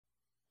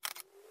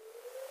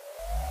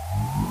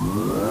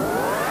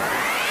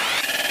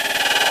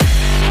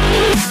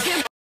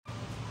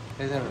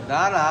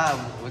దానా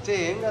వచ్చే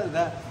ఏం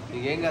కాదుదా,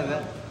 నీకేం కాదుదా,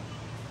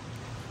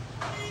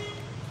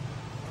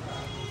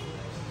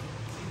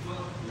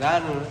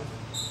 దాను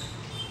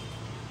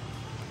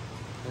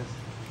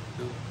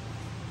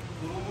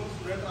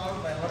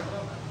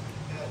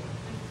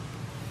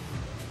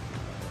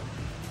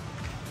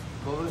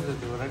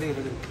రెడీ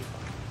రెడీ.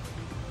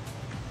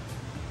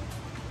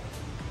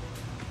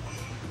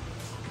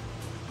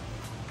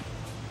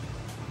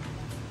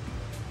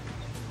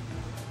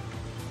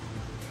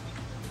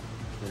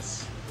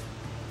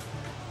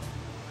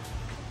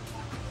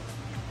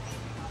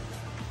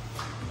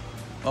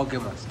 ఓకే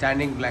మా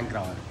స్టాండింగ్ బ్లాంక్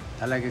రావాలి.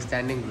 అలాగే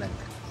స్టాండింగ్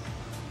బ్లాంక్.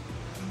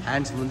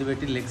 హ్యాండ్స్ ముందు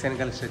పెట్టి లెగ్స్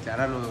వెనకాల స్ట్రెచ్.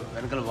 అలా నువ్వు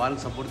వెనకాల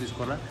వాల్కి సపోర్ట్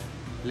తీసుకున్నా,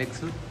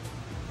 లెగ్స్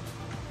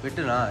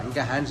పెట్టునా,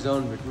 ఇంకా హ్యాండ్స్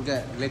డౌన్ పెట్టు, ఇంకా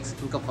లెగ్స్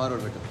ఇంకా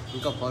ఫార్వర్డ్ పెట్టు,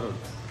 ఇంకా ఫార్వర్డ్,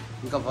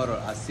 ఇంకా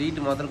ఫార్వర్డ్. ఆ సీట్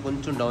మాత్రం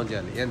కొంచెం డౌన్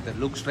చేయాలి, ఎంత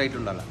లుక్ స్ట్రైట్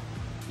ఉండాలి.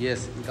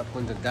 ఎస్, ఇంకా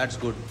కొంచెం, దాట్స్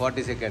గుడ్.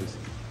 40 seconds.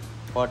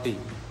 40,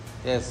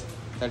 ఎస్,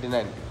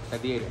 39,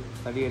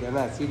 38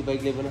 అన్నా. సీట్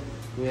పైకి లేకపోయినా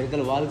నువ్వు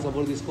వెనకాల వాల్కి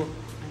సపోర్ట్ తీసుకో,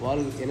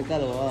 వాల్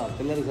వెనకాల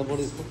పిల్లలకి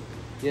సపోర్ట్ తీసుకో.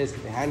 ఎస్,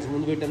 హ్యాండ్స్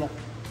ముందు పెట్టనా.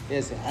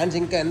 ఎస్, హ్యాండ్స్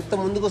ఇంకా ఎంత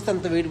ముందుకు వస్తే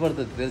అంత వెయిట్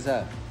పడుతుంది తెలుసా.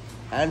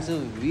 హ్యాండ్స్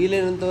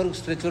వీలైనంత వరకు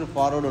స్ట్రెచ్ వరకు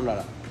ఫార్వర్డ్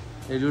ఉండాలి.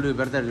 చూడు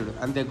పెడతాడు చూడు,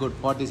 అంతే. Good.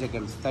 40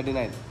 seconds.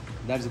 39,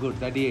 that's good.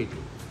 38,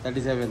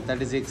 37,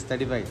 36,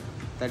 35,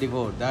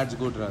 34, that's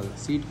good. రాదు,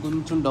 సీట్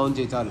కొంచెం డౌన్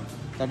చేయి చాలు.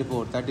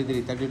 34,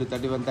 33, 32,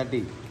 31,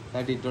 30,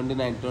 30,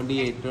 29,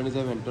 28,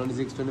 27,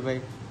 26,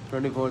 25,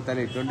 24,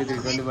 30, 23,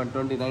 21,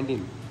 20,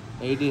 19,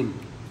 18,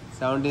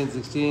 17,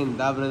 16,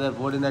 దా బ్రదర్.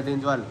 14,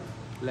 13, 12,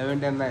 11,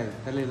 10,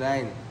 9,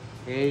 9,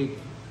 8,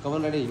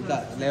 come on ready. ఇంకా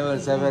 11,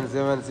 7,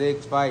 7,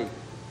 6, 5,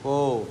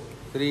 4,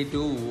 3,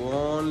 2,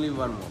 ఓన్లీ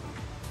 1 more.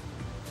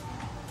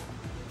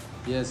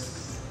 ఎస్,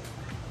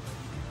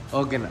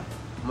 ఓకేనా.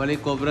 మళ్ళీ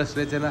కోబ్రా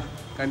స్ట్రెచ్ అయినా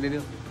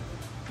కంటిన్యూ.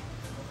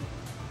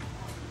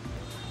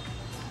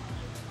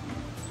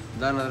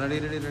 దాని రెడీ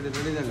రెడీ రెడీ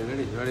రెడీ అండి,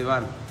 ready ready.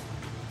 1,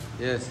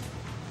 yes,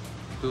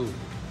 2,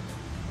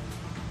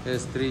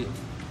 yes, 3,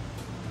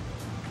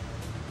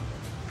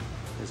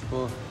 yes,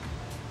 4,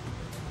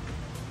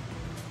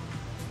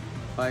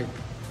 5,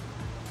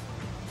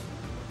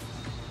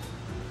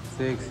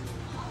 6,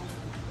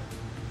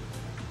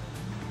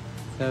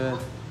 7,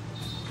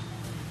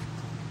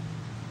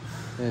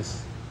 yes,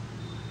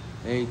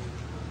 8,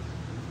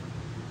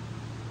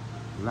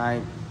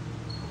 9.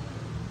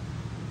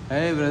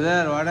 Hey brother,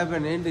 what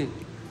happened? ఏంటి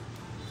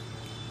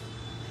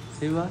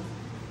శివ?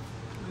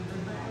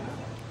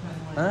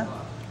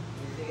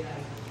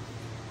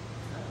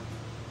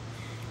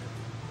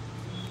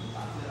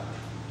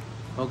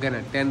 ఓకేనా.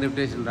 10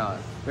 repetition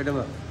రావాలి.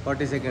 పెట్టమ్మా.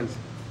 40 seconds.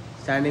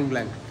 స్టాండింగ్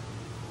బ్లాంక్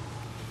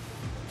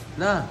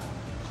నా.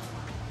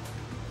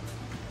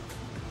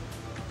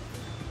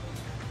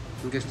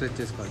 ఇంకా స్ట్రెచ్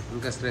చేసుకోవాలి,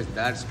 ఇంకా స్ట్రెచ్.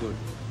 That's good.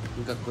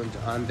 ఇంకా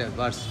కొంచెం అంతే.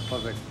 God's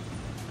perfect.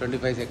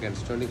 25 seconds.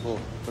 24,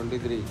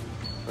 23,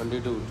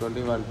 22,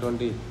 21,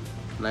 20,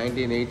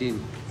 19, 18,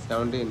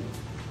 17,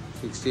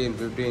 16,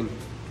 15,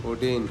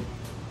 14,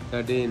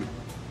 13,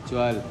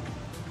 12,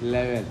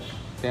 11,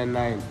 10,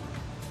 9.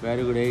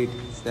 Very good. 8,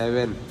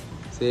 7,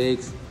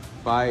 6,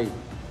 5,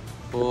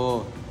 4,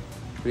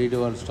 3,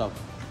 2, 1. Stop.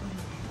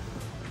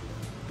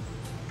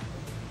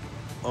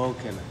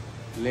 ఓకేనా.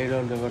 లే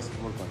డౌన్, రివర్స్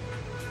పడుకోండి.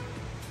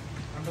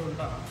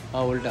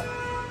 ఉల్టా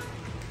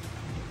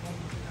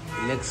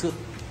లెగ్స్.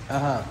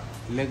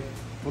 లెగ్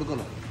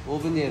పడుకోను,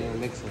 ఓపెన్ చేయాలి.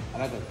 లెగ్స్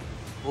అలా కాదు,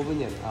 ఓపెన్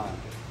చేయాలి.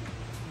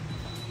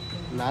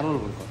 నార్మల్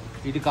పడుకో.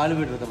 ఇటు కాలు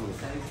పెట్టరు తమ్ముడు.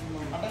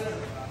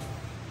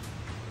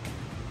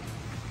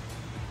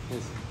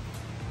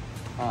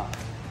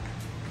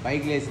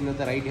 పైకి లేచిన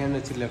తర్వాత రైట్ హ్యాండ్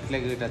వచ్చి లెఫ్ట్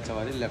లెగ్ టచ్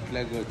అవ్వాలి, లెఫ్ట్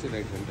లెగ్ వచ్చి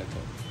రైట్ హ్యాండ్ టచ్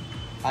అవ్వాలి.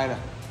 ఆయన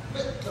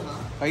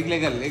పైకి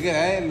లెగాలి.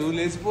 నువ్వు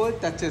లేచిపోయి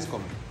టచ్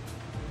చేసుకోము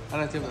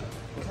అలా చెప్పారు.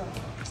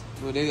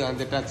 నువ్వు లేదు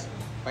అంతే. టచ్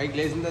పైకి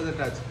లేచిన తర్వాత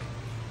టచ్.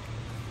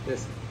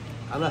 ఎస్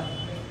అలా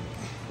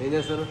ఏం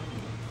చేస్తారు.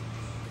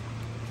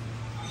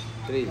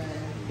 3,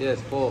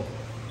 ఎస్, 4,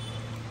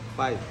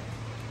 5,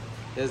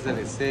 ఎస్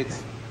అండి, 6,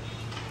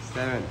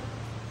 7,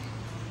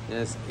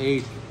 ఎస్,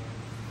 8,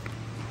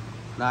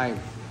 9,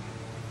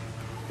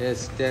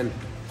 ఎస్, 10,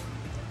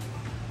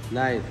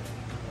 9,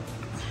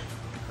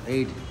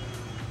 8.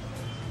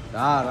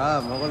 రా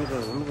మొబైల్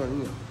ఉండుకో,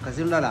 కసి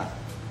ఉండాలా.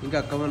 ఇంకా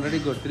కమన్ రెడీ.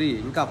 గుడ్. 3,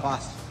 ఇంకా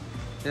ఫాస్ట్.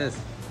 Yes,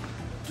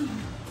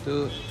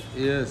 2,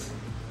 yes.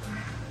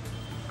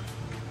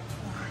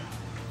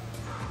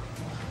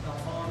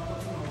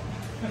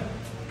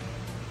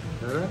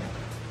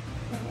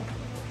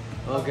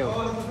 ఓకే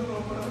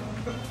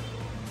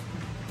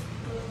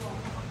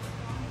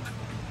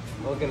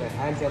ఓకేనా.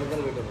 హ్యాండ్స్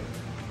వెనకాల పెట్టు,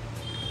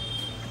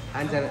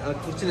 హ్యాండ్స్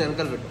కూర్చుని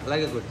వెనకాల పెట్టు.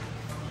 అలాగే గుడ్.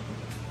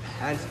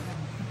 హ్యాండ్స్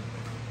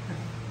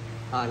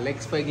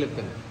లెగ్స్ పైకి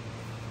లేపుతాను.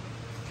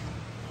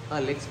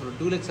 లెగ్స్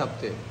 2 legs అప్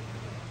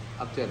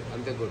చేయాలి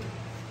అంతే. గుడ్.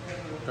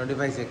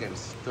 25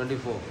 seconds.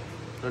 24,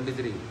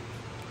 23,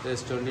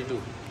 ప్లస్ 22,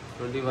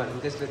 21.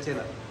 ఇంకా స్ట్రెచ్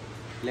అయినా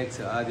లెగ్స్.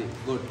 అది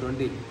గుడ్.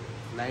 20,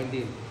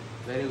 19.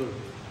 Very good.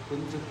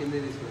 కొంచెం కింద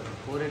తీసుకున్నాను.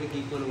 4 headకి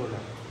ఈక్వల్గా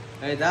ఉండాలి.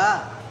 అయిదా.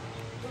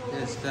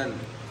 Yes, 10,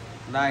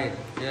 9,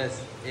 yes,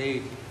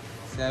 8,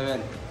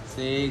 7,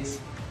 6,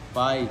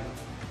 5,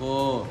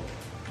 4,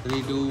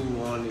 3, 2,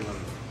 1.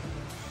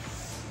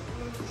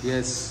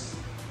 Yes.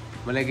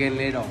 Well, again,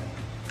 lay down.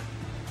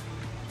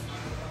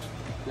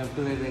 Left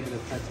to right, right,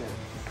 left. Touch it.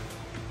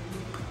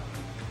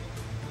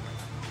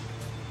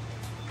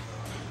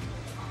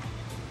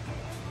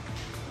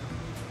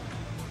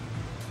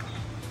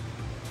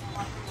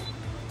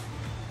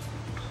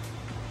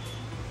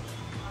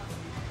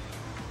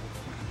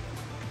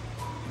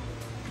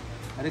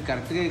 అరే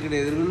కరెక్ట్గా ఇక్కడ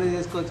ఎదురుగునే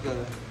చేసుకోవచ్చు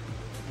కదా,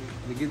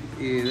 మీకు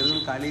ఎదురుగున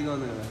ఖాళీగా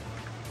ఉంది కదా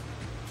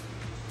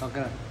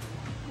పక్కన.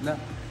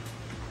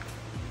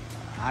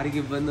 ఆడికి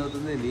ఇబ్బంది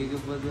అవుతుంది, నీకు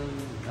ఇబ్బంది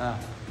అవుతుంది.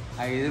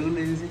 ఆ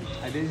ఎదురుగుండా వేసేసి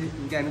అటేసి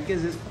ఇంకా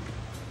వెనక్కేసి చేసుకో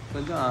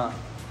కొంచెం,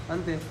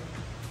 అంతే.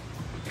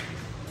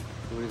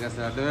 ఇప్పుడు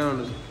అసలు అర్థమే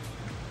ఉండదు.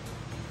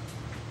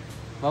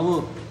 బాబు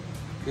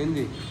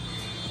ఏంది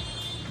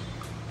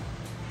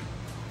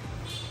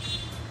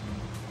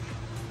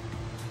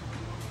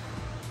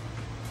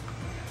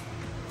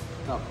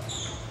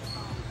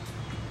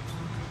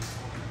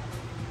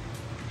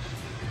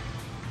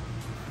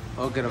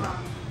ఓకే రమ్మా.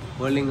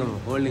 హోల్డింగ్ అమ్మ,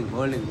 holding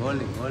holding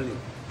holding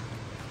holding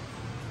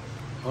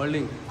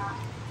holding.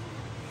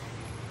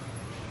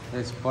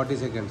 Yes 40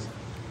 seconds.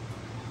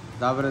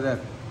 దా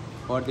బ్రదర్.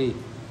 40,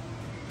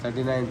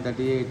 39,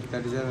 38,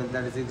 37,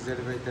 36,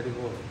 35,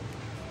 34,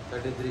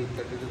 33,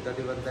 32,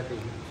 31, 30,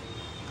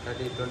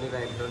 30,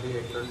 29,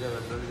 28, 27,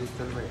 26,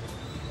 25,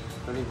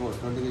 24,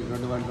 23,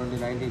 21, 20,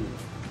 19,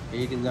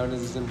 18, 17,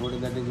 16, 14,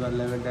 13, 12,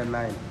 11, 10,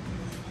 9,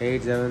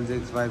 8, 7,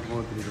 6, 5,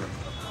 4, 3, 2.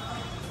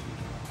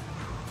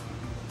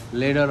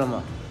 Lay down అమ్మా.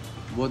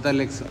 Both are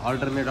legs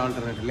alternate.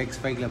 Legs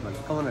పైకి లేపాలి.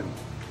 Come on అండి.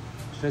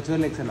 Stretch your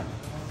legs అన్న.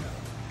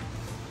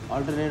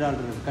 Alternate.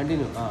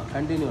 Continue.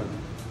 అండి.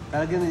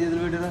 తల కింద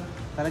చేతులు పెట్టరా,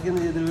 తల కింద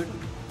చేతులు పెట్టు,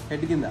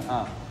 హెడ్ కింద,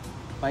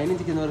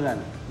 పైనుంచి కింద వరకు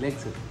రాని,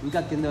 లెగ్స్ ఇంకా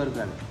కింద వరకు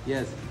రాని.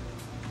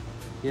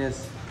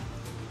 ఎస్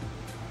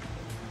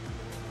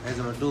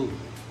అమ్మా. 2,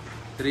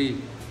 3,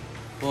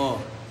 4,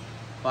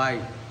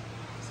 5,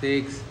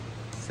 6,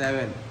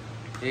 7,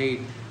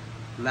 8,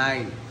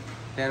 9,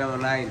 10 అమ్మా.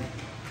 9,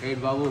 8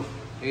 బాబు.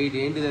 8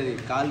 ఏంటిది అది,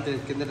 కాలు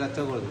కింద టచ్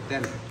అవ్వకూడదు.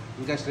 10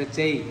 ఇంకా స్ట్రెచ్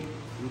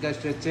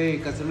అయ్యి,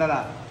 కసుండరా.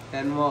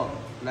 10 more,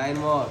 9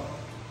 more.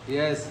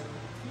 ఎస్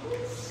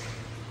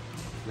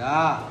రా.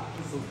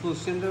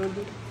 కూర్చుంటే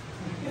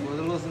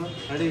మొదలు వస్తున్నా.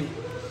 రెడీ.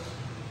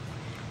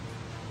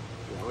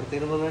 ఎవరు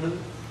తినమన్నాడు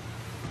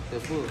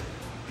చెప్పు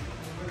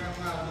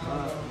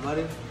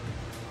మరి.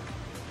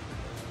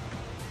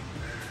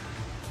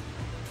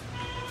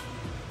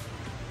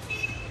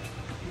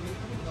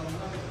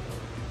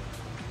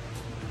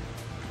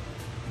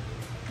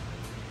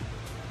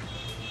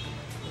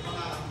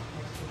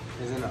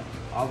 చేసాను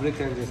ఆబ్లిక్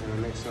టైం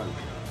చేశాను. Next one.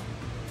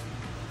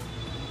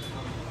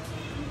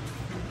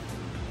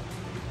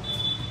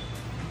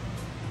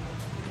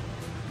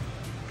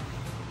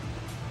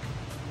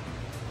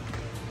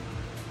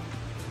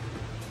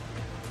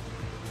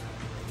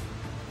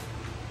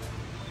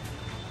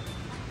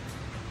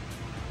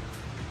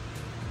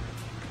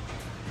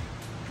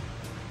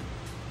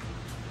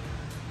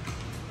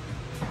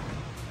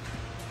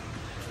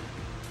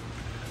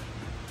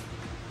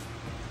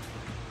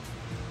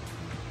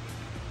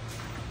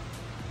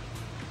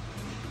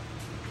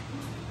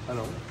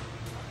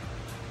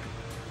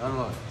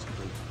 హలో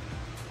చెప్పండి.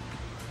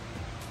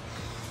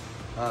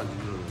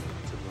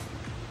 చెప్పు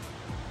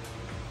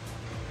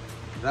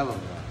రా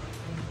బాబు.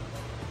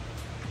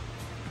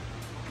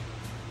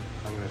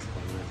 కాంగ్రెస్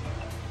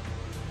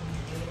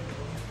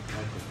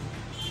ఓకే.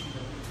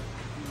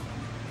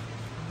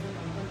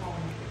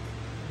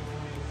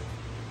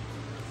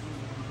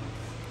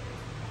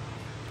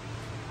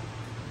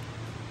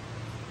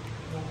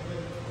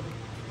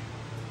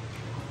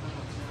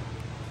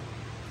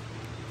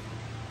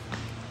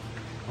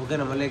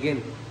 ఓకేనా. మళ్ళీ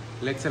అగైన్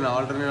లెగ్స్ అన్న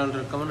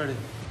ఆల్టర్నేట్. కమన్నాడు.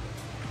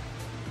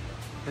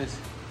 Yes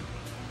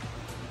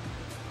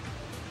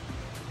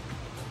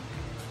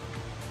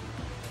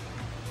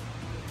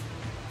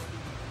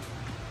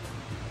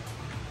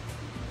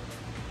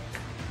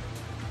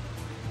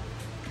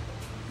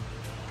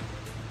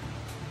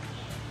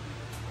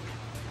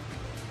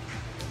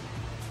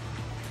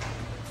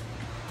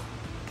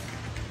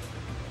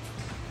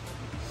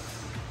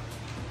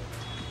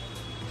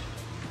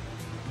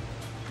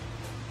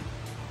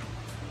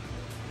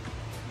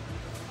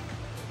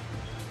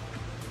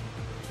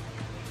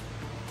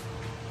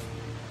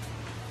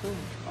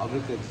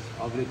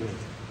oblique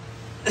legs.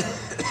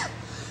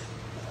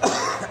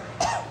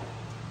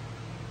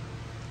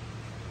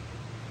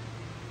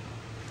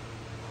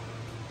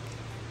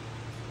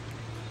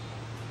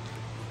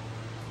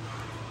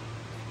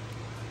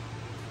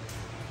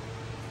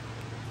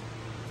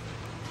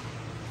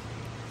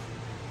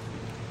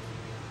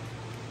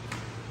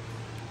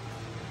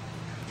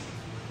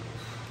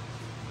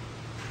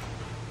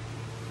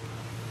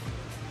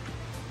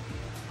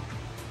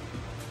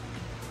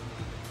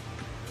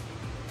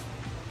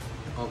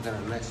 ఓకేనా.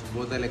 నెక్స్ట్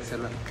బోత్ లెగ్స్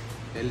అన్న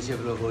ఎల్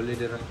షేప్లో హోల్డ్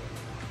ఇటరా.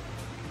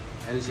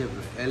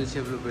 ఎల్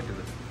షేప్లో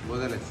పెట్టరు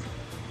బోత్ లెగ్స్.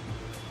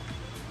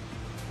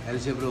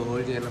 ఎల్ షేప్లో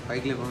హోల్డ్ చేయన్న.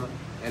 పైకి లేపమ్మా.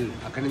 ఎల్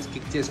అక్కడి నుంచి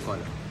కిక్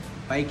చేసుకోవాలి,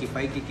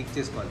 పైకి కిక్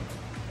చేసుకోవాలి.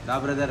 దా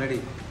బ్రదర్ రెడీ,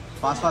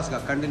 ఫాస్ట్గా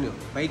కంటిన్యూ,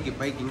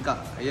 పైకి ఇంకా,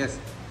 yes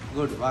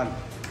good, 1,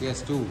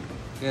 yes 2,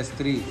 yes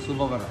 3,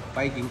 super అన్న,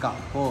 పైకి ఇంకా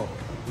 4,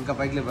 ఇంకా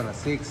పైకి లేపన్న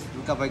 6,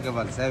 ఇంకా పైకి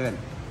ఇవ్వాలి 7,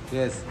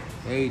 yes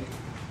 8,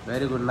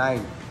 very good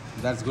 9,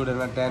 that's good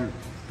అన్న 10,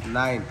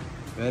 9,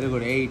 వెరీ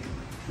గుడ్ 8,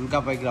 ఇంకా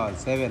పైకి రావాలి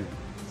 7,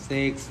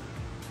 6,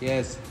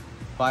 ఎస్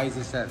 5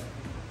 సిస్టర్,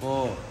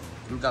 4,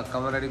 ఇంకా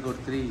comer ready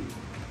good 3,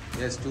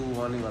 yes 2,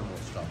 only 1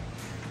 more stop.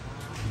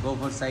 Go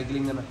for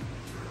cycling అన్న,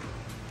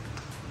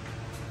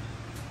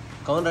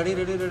 come on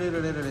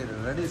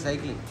ready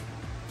cycling,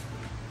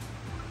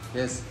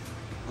 yes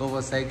go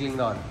for cycling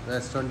down.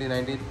 That's 20,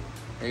 19,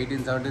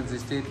 18, 17,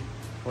 16,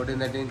 14,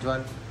 13,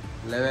 12,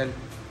 11,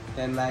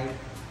 10, 9,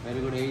 very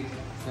good 8,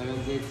 7,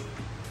 6,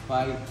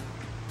 5,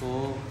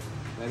 4,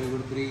 very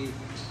good 3,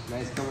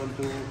 nice come on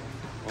 2,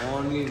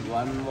 only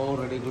 1 more,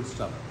 ready, good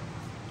stop.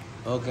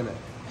 Okay na,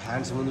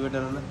 hands mundu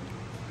pettarana,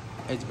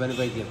 edge pani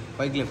pike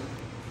left,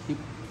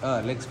 hip,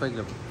 legs pike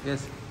left,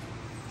 yes,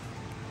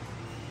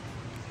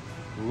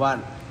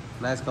 1,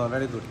 nice come on,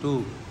 ready, good 2,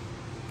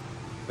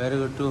 very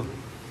good 2,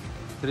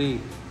 3,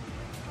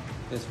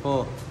 yes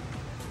 4,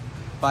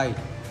 5,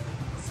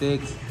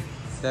 6,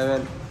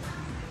 7,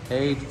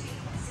 8,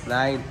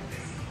 9,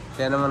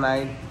 10 and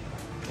 9,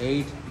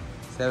 8,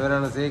 7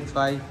 and 6,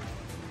 5,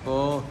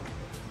 4,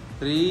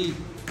 3,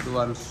 2,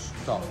 1,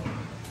 stop.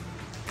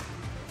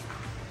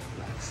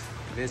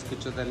 Raise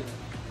kuchotali.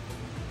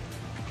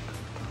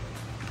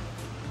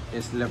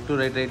 Yes, left to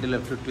right to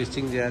left to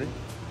twisting cheyali.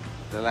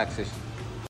 Relaxation.